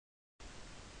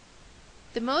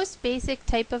The most basic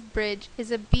type of bridge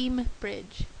is a beam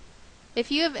bridge.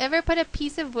 If you have ever put a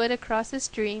piece of wood across a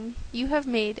stream, you have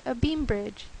made a beam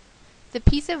bridge. The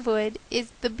piece of wood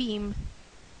is the beam.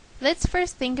 Let's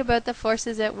first think about the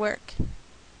forces at work.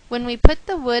 When we put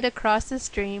the wood across the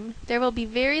stream, there will be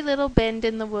very little bend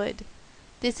in the wood.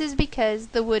 This is because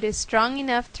the wood is strong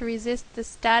enough to resist the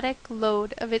static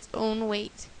load of its own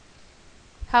weight.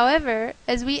 However,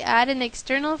 as we add an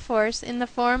external force in the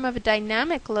form of a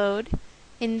dynamic load,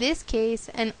 in this case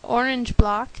an orange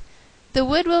block, the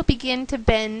wood will begin to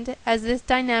bend as this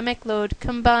dynamic load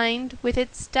combined with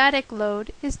its static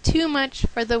load is too much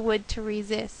for the wood to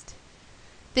resist.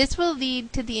 This will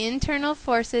lead to the internal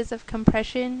forces of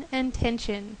compression and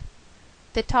tension.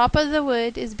 The top of the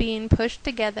wood is being pushed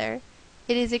together,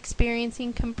 it is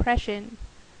experiencing compression.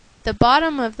 The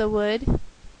bottom of the wood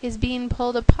is being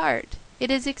pulled apart, it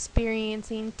is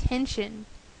experiencing tension.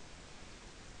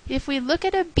 If we look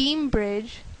at a beam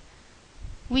bridge,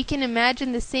 we can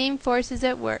imagine the same forces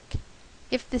at work.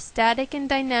 If the static and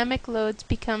dynamic loads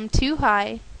become too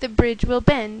high, the bridge will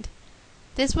bend.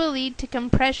 This will lead to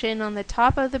compression on the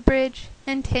top of the bridge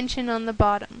and tension on the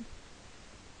bottom.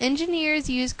 Engineers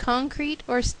use concrete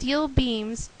or steel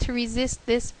beams to resist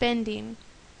this bending.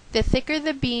 The thicker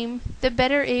the beam, the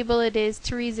better able it is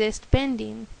to resist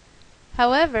bending.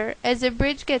 However, as a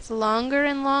bridge gets longer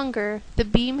and longer, the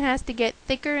beam has to get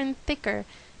thicker and thicker,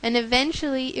 and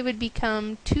eventually it would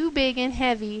become too big and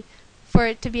heavy for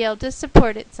it to be able to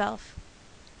support itself.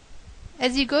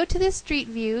 As you go to the street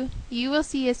view, you will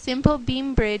see a simple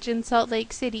beam bridge in Salt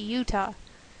Lake City, Utah.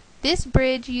 This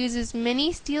bridge uses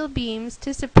many steel beams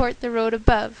to support the road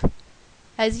above.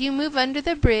 As you move under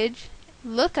the bridge,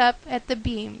 look up at the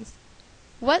beams.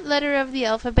 What letter of the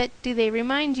alphabet do they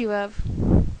remind you of?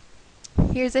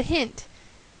 Here's a hint.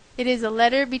 It is a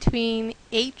letter between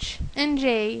H and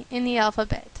J in the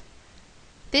alphabet.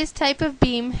 This type of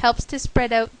beam helps to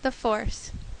spread out the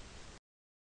force.